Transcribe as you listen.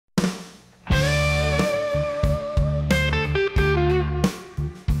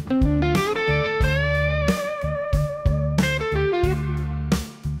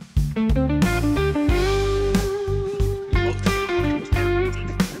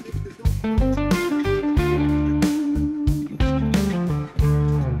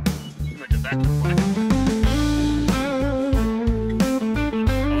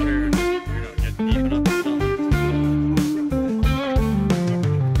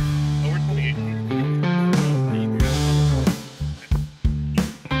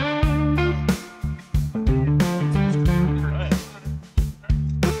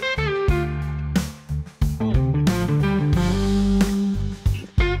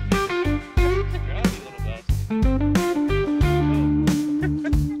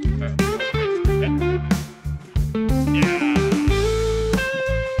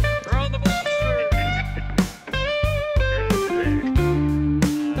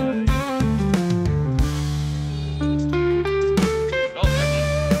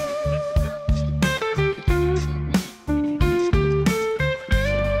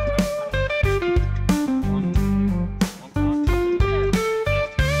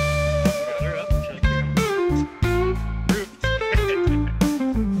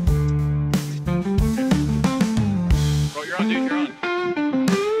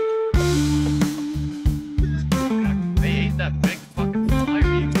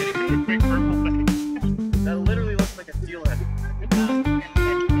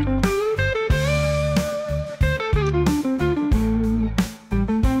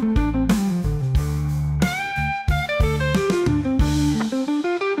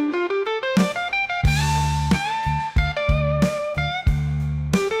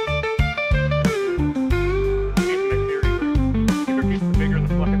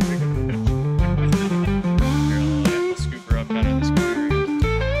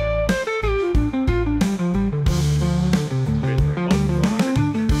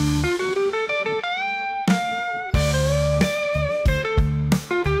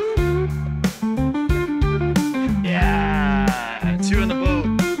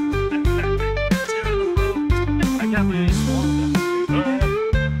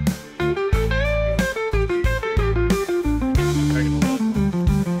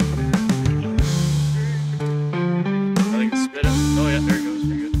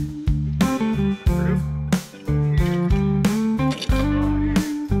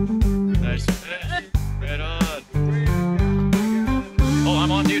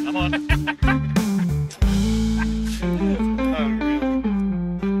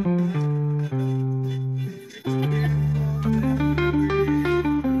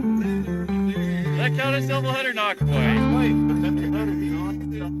got a doubleheader, not quite.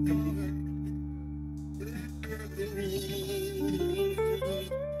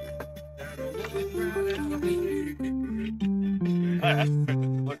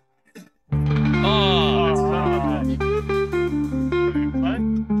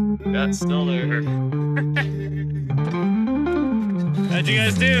 Yeah, still there. How'd you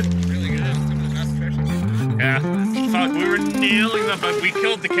guys do? Really good. Some of the best fish. Yeah. Fuck, we were nailing them, but we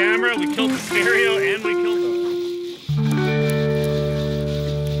killed the camera, we killed the stereo, and we killed them.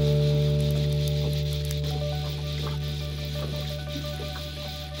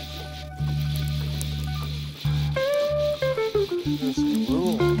 There's a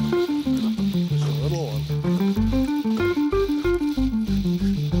little one. There's a little one.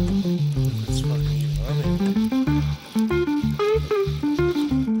 It's fucking even running.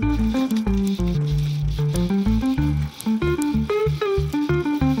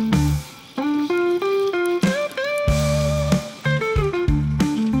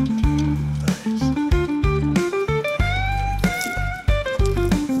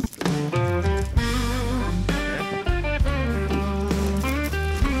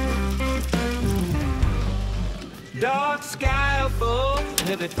 Dark sky full,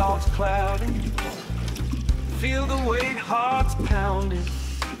 heavy thoughts clouding. Feel the weight, hearts pounding.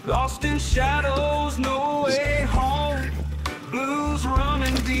 Lost in shadows, no way home. Blues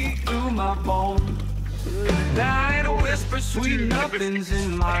running deep through my bones. Night whispers sweet nothings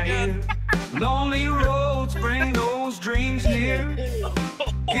in my ear. Lonely roads bring those dreams near.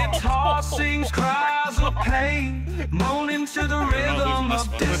 Guitar sings cries of pain, moaning to the rhythm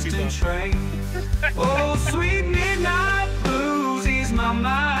of distant trains. Oh, sweet midnight blues, ease my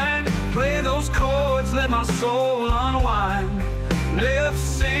mind. Play those chords, let my soul unwind. Live,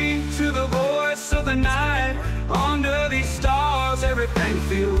 sing to the voice of the night. Under these stars, everything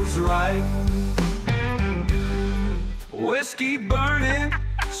feels right. Whiskey burning,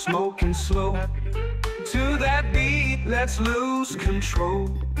 smoking slow. To that beat, let's lose control.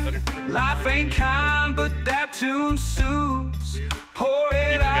 Life ain't kind, but that tune soothes. Pour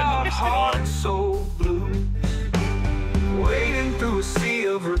it out, heart and soul blues. Wading through a sea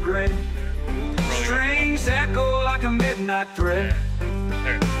of regret. Strings echo like a midnight threat.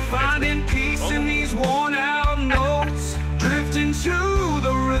 Finding peace in these worn out notes. Drifting to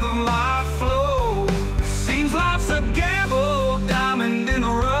the rhythm life flows. Seems life's a gamble, diamond in the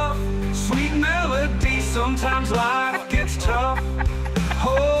rough. Sweet melody, sometimes life gets tough.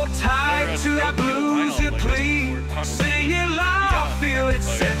 Hold tight to that blues you plead. Sing it loud, feel it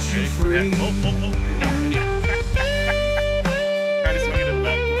set you free. Try to swing it in the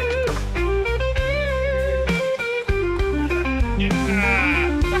back.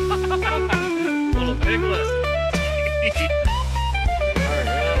 Little piglet.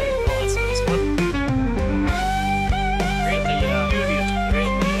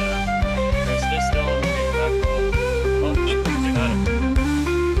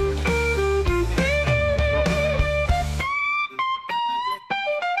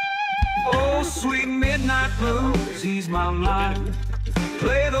 Sweet midnight blues, ease my mind.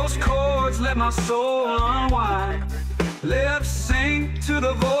 Play those chords, let my soul unwind. Live, sing to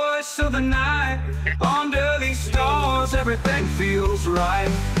the voice of the night. Under these stars, everything feels right.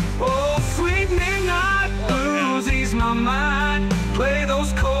 Oh, sweet midnight blues, ease my mind. Play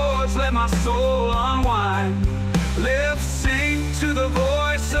those chords, let my soul unwind. Live, sing to the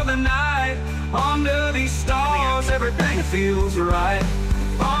voice of the night. Under these stars, everything feels right.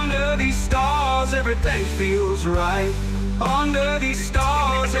 Under these stars, everything feels right. Under these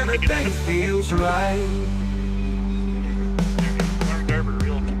stars, everything feels right.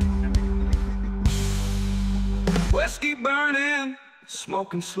 Whiskey burning,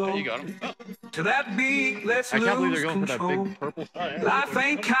 smoking slow. You got him. Oh. To that beat, let's I can't believe lose they're going for that control. big purple. Life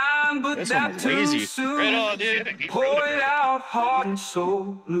ain't kind, but that too lazy. soon. Right on, dude. Pour it out, heart and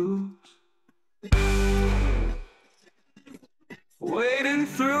soul blues. Wading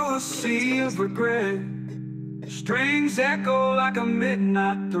through a sea of regret. Strings echo like a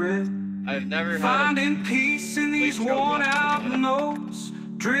midnight thread. I've never Finding peace in these worn out notes.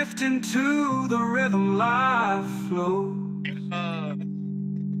 Drifting to the rhythm life flows.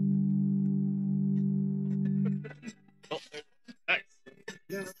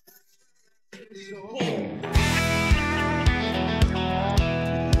 Nice.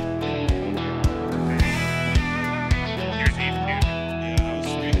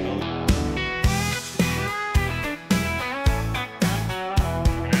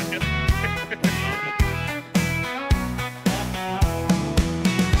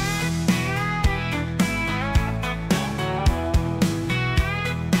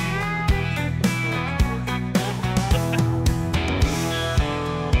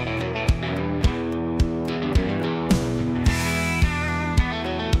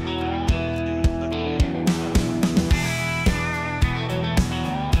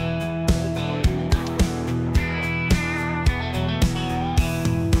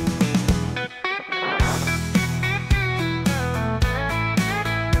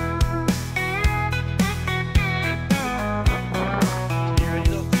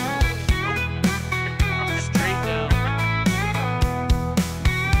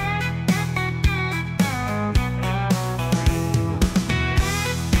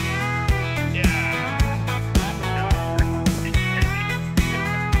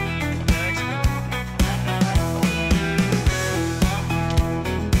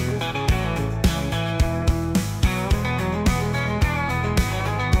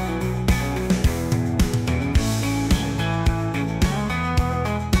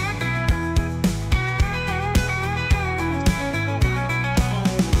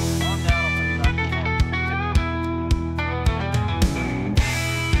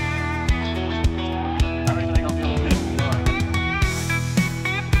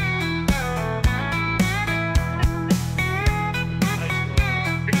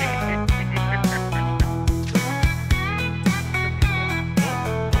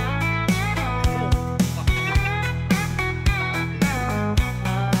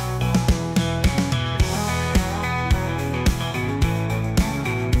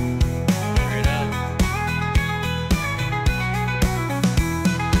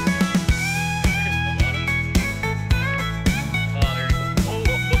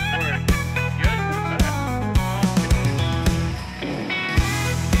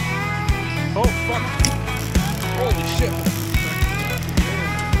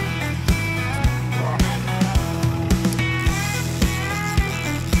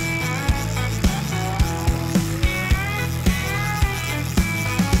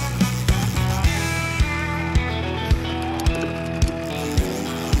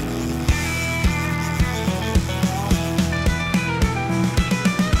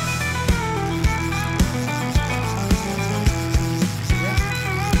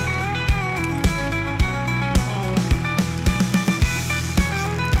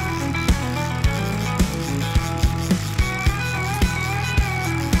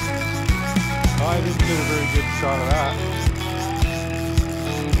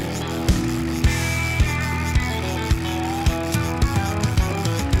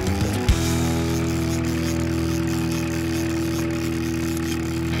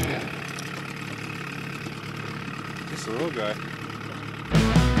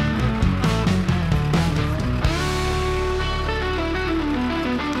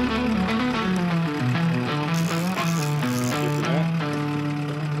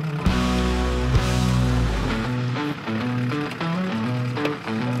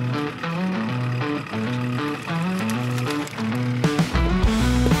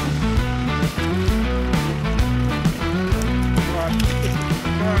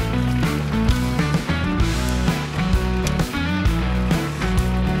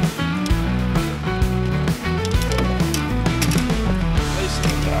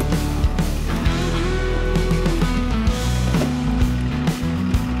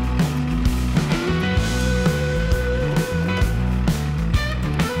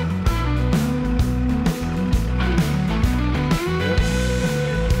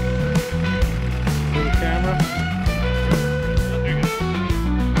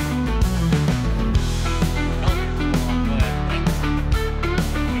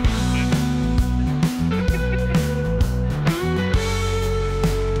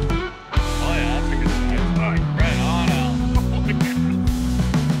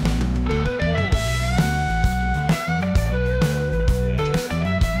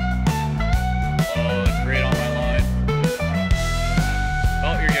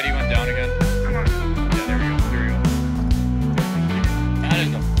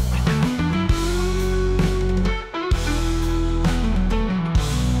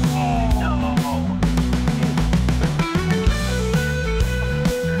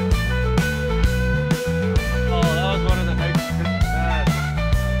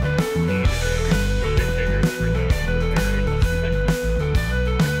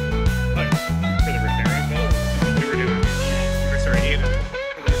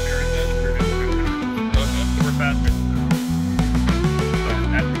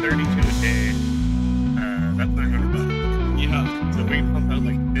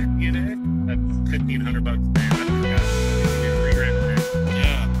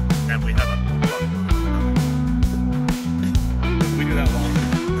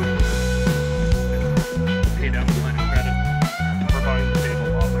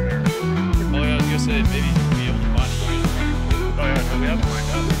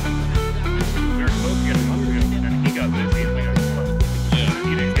 We were supposed to get hungry and he got busy and we got close. Yeah.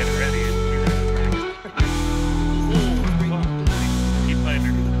 He didn't get ready. Keep playing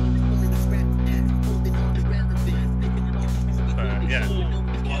her. Yeah.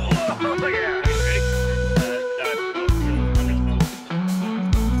 Oh, yeah.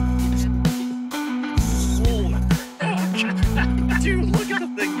 Dude, look at the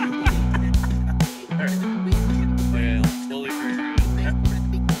thing. Alright. Yeah, slowly bring her in.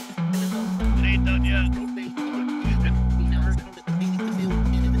 It ain't done yet.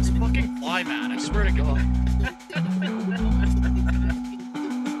 It's fucking fly, man. I swear to God.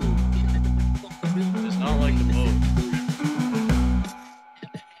 Does not like the boat.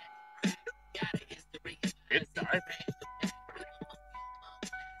 It's diving.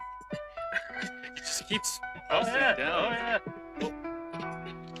 It just keeps bouncing down. Oh, yeah.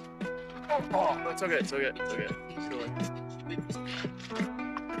 Oh, it's okay, it's okay, it's okay.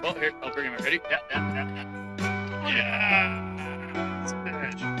 Well, here, I'll bring him in. Ready? Yeah.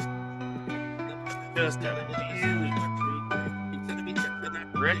 Smash. Just a huge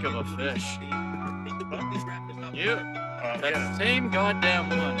brick of a fish. You. That's the same goddamn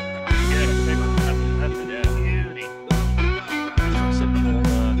one. Yeah, that's the beauty.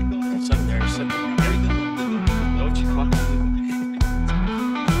 Sit there, sit there. Don't you fucking.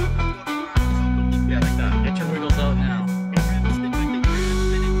 Yeah, like that. Get your wiggles out now.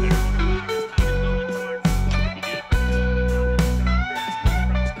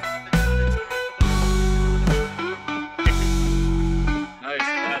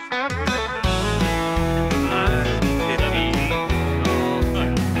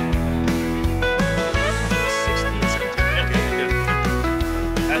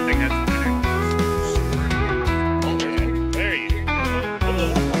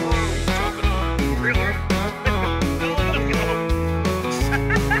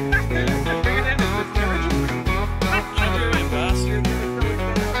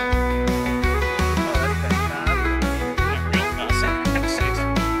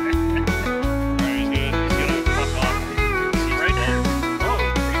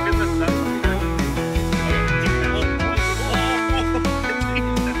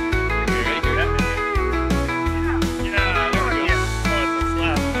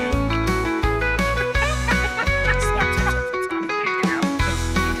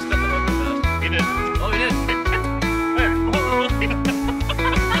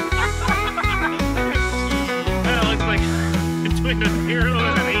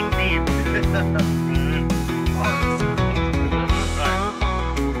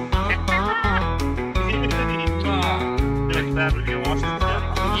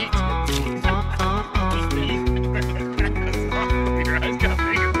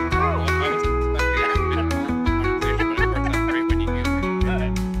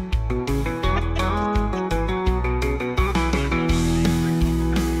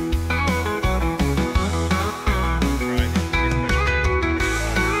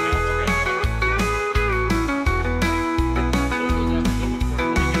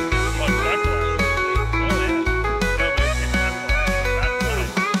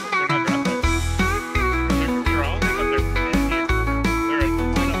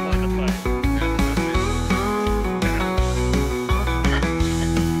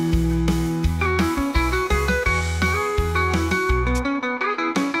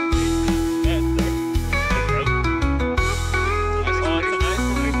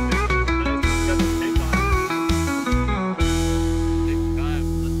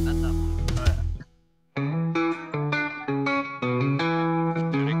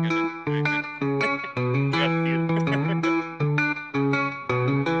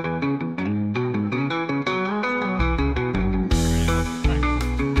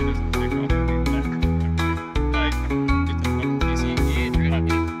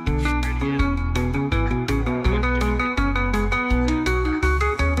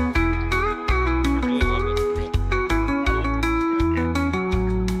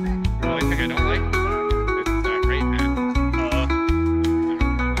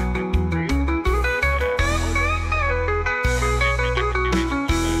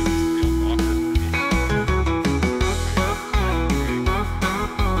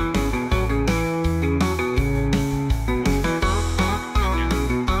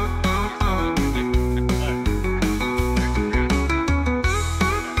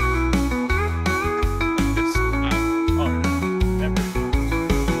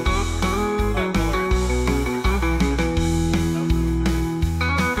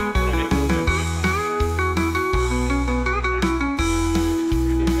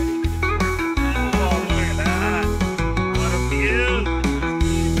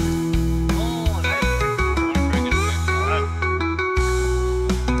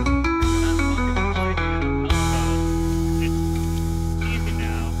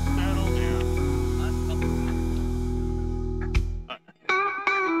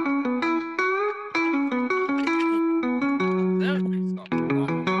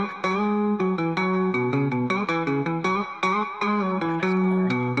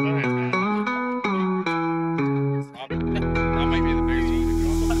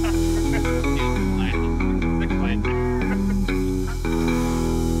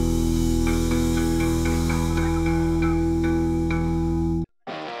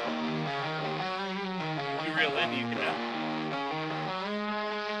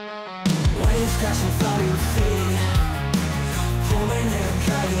 scratching flying feet, pulling hair,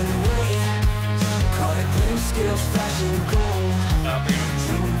 dragging weight, caught a glimpse, scales flashing gold,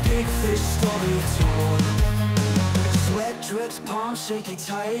 some big fish story told. Sweat drips, palms shaky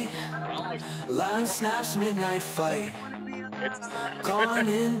tight, line snaps, midnight fight. Gone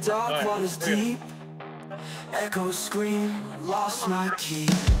in dark waters deep, echoes scream, lost my key.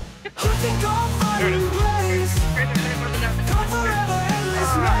 Hunting gone fire and blaze, gone forever,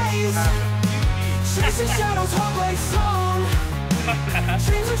 endless maze. Chasing shadows, heart like song,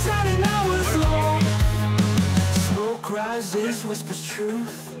 dreams are shining hours long. Smoke rises, whispers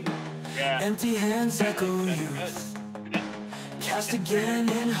truth, empty hands echo youth. Cast again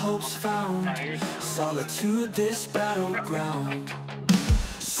in hopes found, solitude this battleground.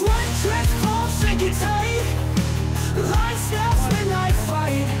 Sweat drips, palms shaking tight, line snaps, midnight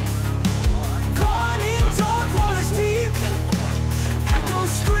fight. Gone in dark waters deep,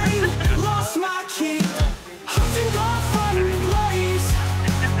 echoes scream, lost my key. Hunting gone fire and blaze,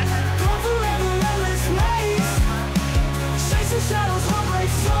 gone forever, endless maze. Chasing shadows,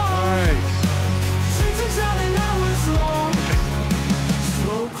 heartbreak song, dreams are drowning hours long.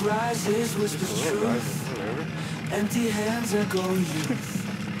 Smoke rises, whispers truth, empty hands echo youth.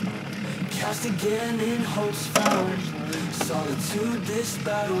 Cast again in hopes found, solitude this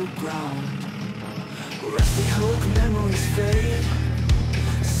battleground. Rusty hope, memories fade,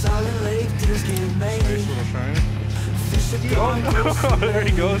 silent lake, deals get made. Fish are gone, ghosts There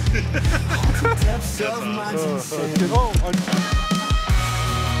he goes. haunted depths of minds insane. Oh,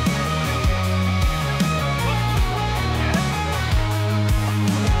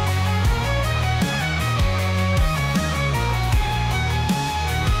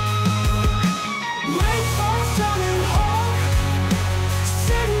 Rain falls down and hard,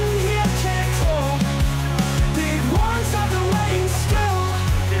 sitting here can't call. Big ones are the waiting still,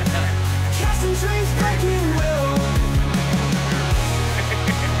 casting dreams, breaking will.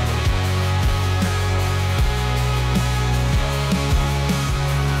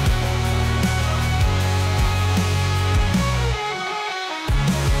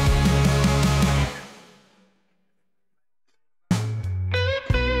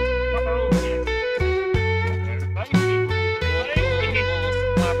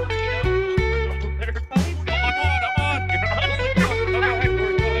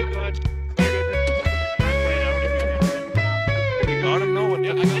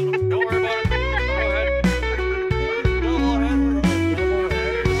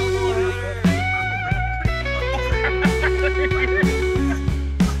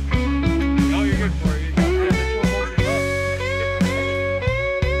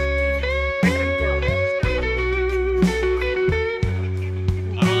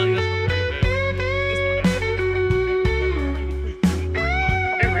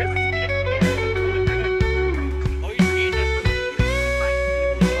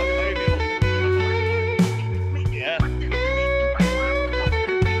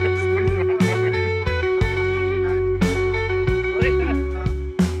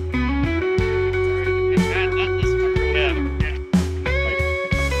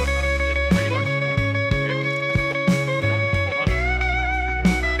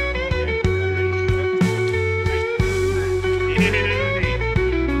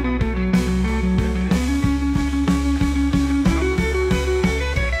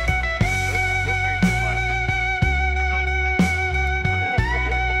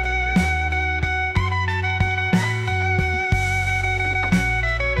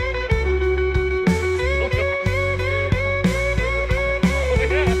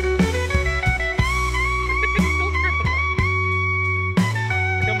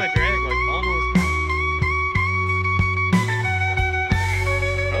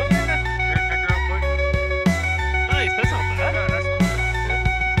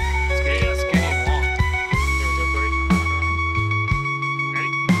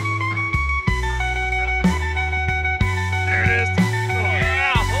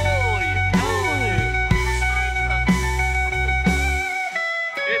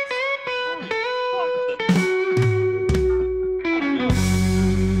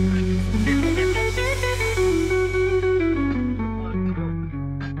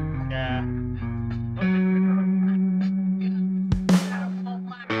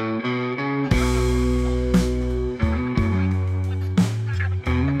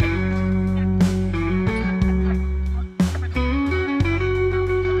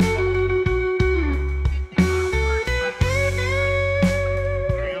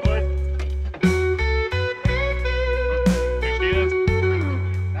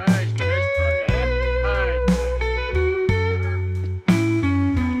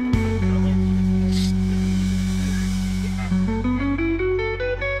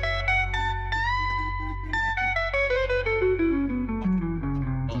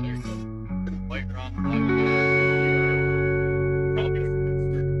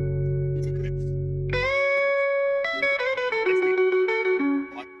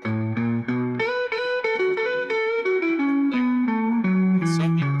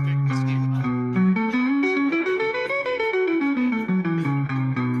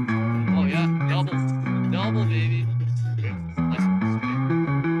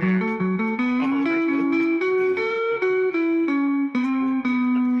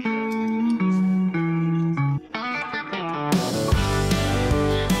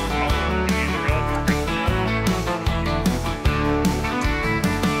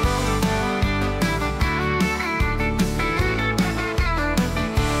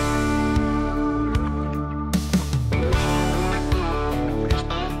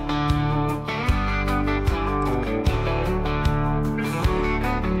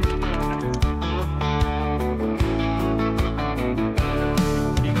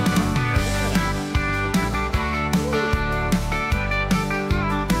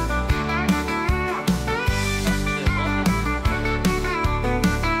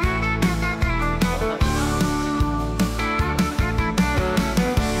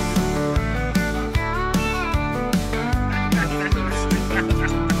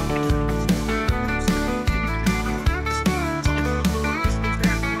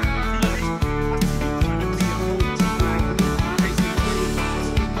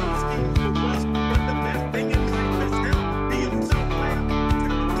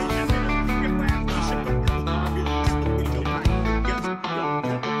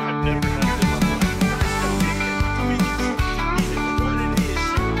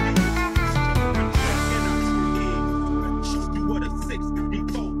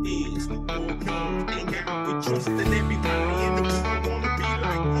 us, then everybody in the world wanna be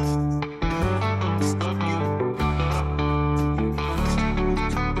like us.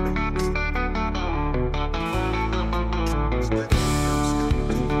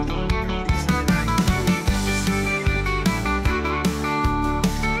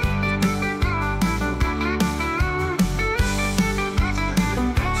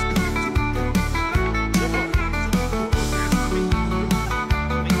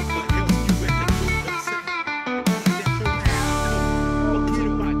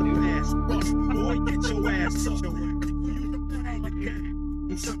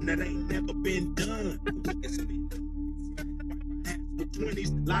 Something that ain't never been done.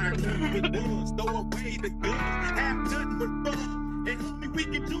 20s, line up with ones, throw away the guns, have nothing but fun. And homie, we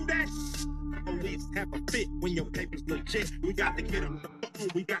can do that. Police have a fit when your papers legit. We got to get on the phone,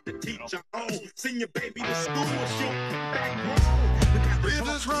 we got to teach our own. Send your baby to school, show back home.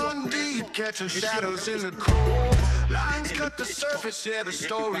 Rivers run deep, catching shadows in the cold. Lines cut the surface, yeah, the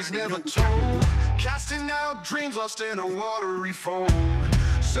story's never told. Casting out dreams lost in a watery foam.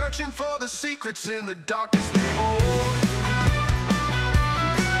 Searching for the secrets in the darkness they hold.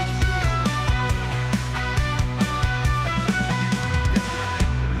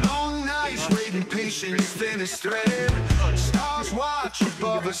 Long nights waiting, patience thinnest thread. Stars watch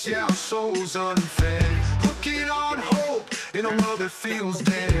above us, yeah, our souls unfed. Hooking on hope in a world that feels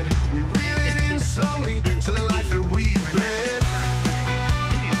dead. We reel it in slowly to the life that we bred.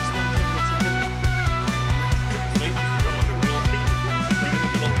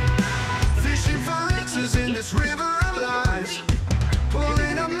 Fishing for answers in this river of lies,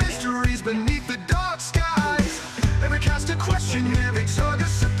 pulling up mysteries beneath the dark skies. Every cast a question, every tug a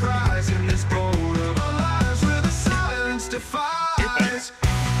surprise. In this boat of our lives where the silence defies.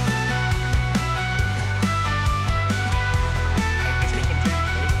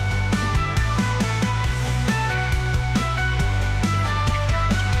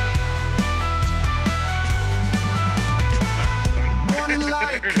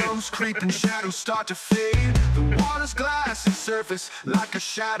 Light comes creeping, shadows start to fade. The water's glass and surface like a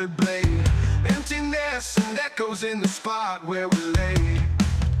shattered blade. Emptiness and echoes in the spot where we lay.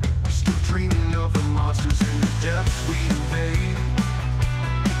 Still dreaming of the monsters in the depths we invade.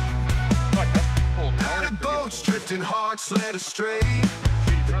 Battered boats drifting, hearts led astray.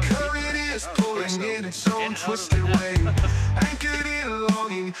 The current is pulling in its own twisted way. Anchored in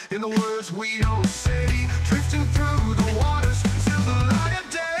longing in the words we don't say. Drifting through the waters till the light of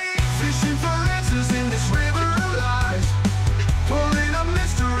day. Fishing for answers in this river of lies, pulling up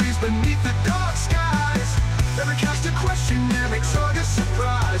mysteries beneath the dark skies. Every cast a question, every tug a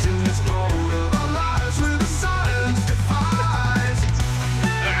surprise. In this boat of our lives where the silence defies.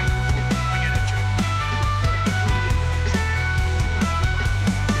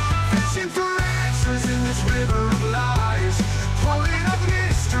 Fishing for answers in this river of lies, pulling up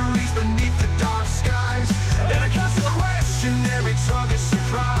mysteries beneath the dark skies. Every cast a question, every tug a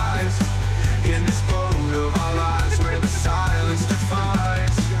surprise. In this boat of our lives where the silence defies.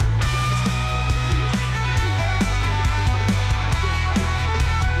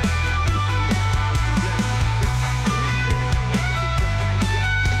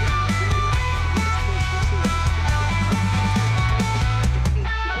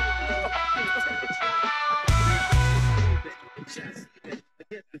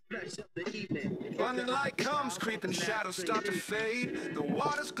 London light comes creeping, shadows start to fade. The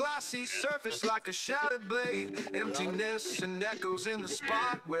water's glassy surface like a shattered blade. Emptiness and echoes in the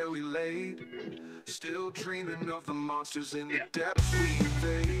spot where we laid. Still dreaming of the monsters in the depths we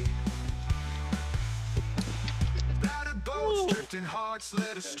invade. Battered boats drifting, hearts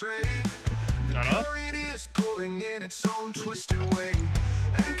led astray. The current is pulling in its own twisted way.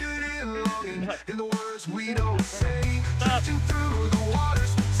 Anchored in longing in the words we don't say. Drifting through the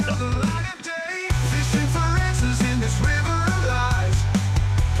waters till the light of day. Fishing for answers in this river of lies,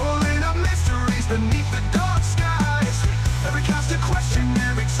 pulling up mysteries beneath the dark skies. Every cast a question,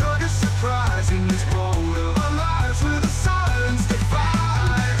 every tug a surprise. In this boat of our lives where the silence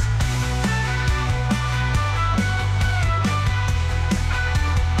defies.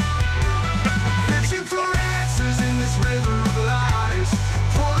 Fishing for answers in this river of lies,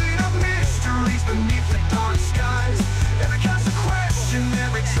 pulling up mysteries beneath the dark skies. Every cast a question,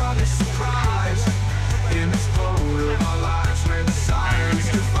 every tug a surprise. In this boat of our lives where the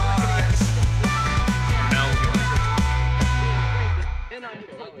silence defies.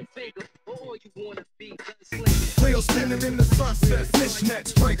 Wheels spinning in the sunset,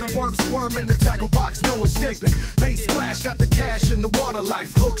 fishnets breaking, worms squirming, the tackle box, no escaping. Bass splash, got the cash in the water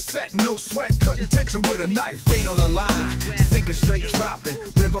life. Hook set, no sweat, cutting tension with a knife. Ain't on the line, sinking straight dropping.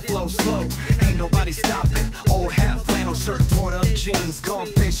 River flow slow, ain't nobody stopping. Old half flannel shirt, torn up jeans, gone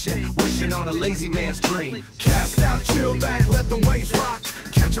fishing, wishing on a lazy man's dream. Cast out, chill back, let the waves rock.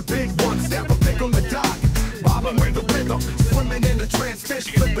 Catch a big one, stamp a pick on the dock. Bobbing with the rhythm, swimming in the trance, fish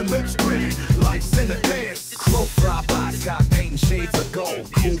flipping, lips grinning, lights in the dance. Cloak fly by, sky painting shades of gold.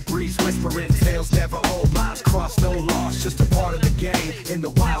 Cool breeze whispering, tales never old. Lines cross, no loss, just a part of the game. In the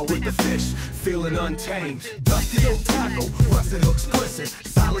wild with the fish, feeling untamed. Dusty old tackle, rusted hooks glisten.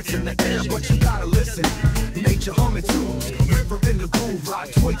 Silence in the air, but you gotta listen. Nature humming tunes, river in the groove.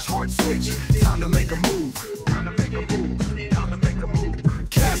 Ride, twitch, heart switch, time to make a move. Time to make a move, time to make a move.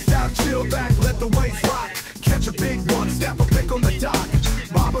 Cast out, chill back, let the waves rock. Catch a big one, snap a pick on the dock.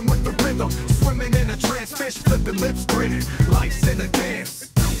 Bobbing with the rhythm, swimming in a trance, fish flipping, lips grinning, lights in the dance.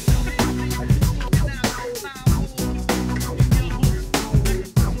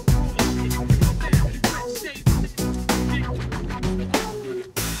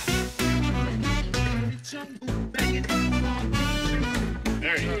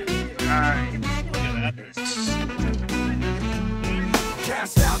 There you go. Alright. Look at that.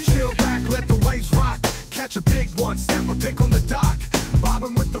 Cast out, chill back, let the waves rock. Catch a big one, snap a pick on the dock.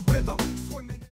 Bobbing with the rhythm.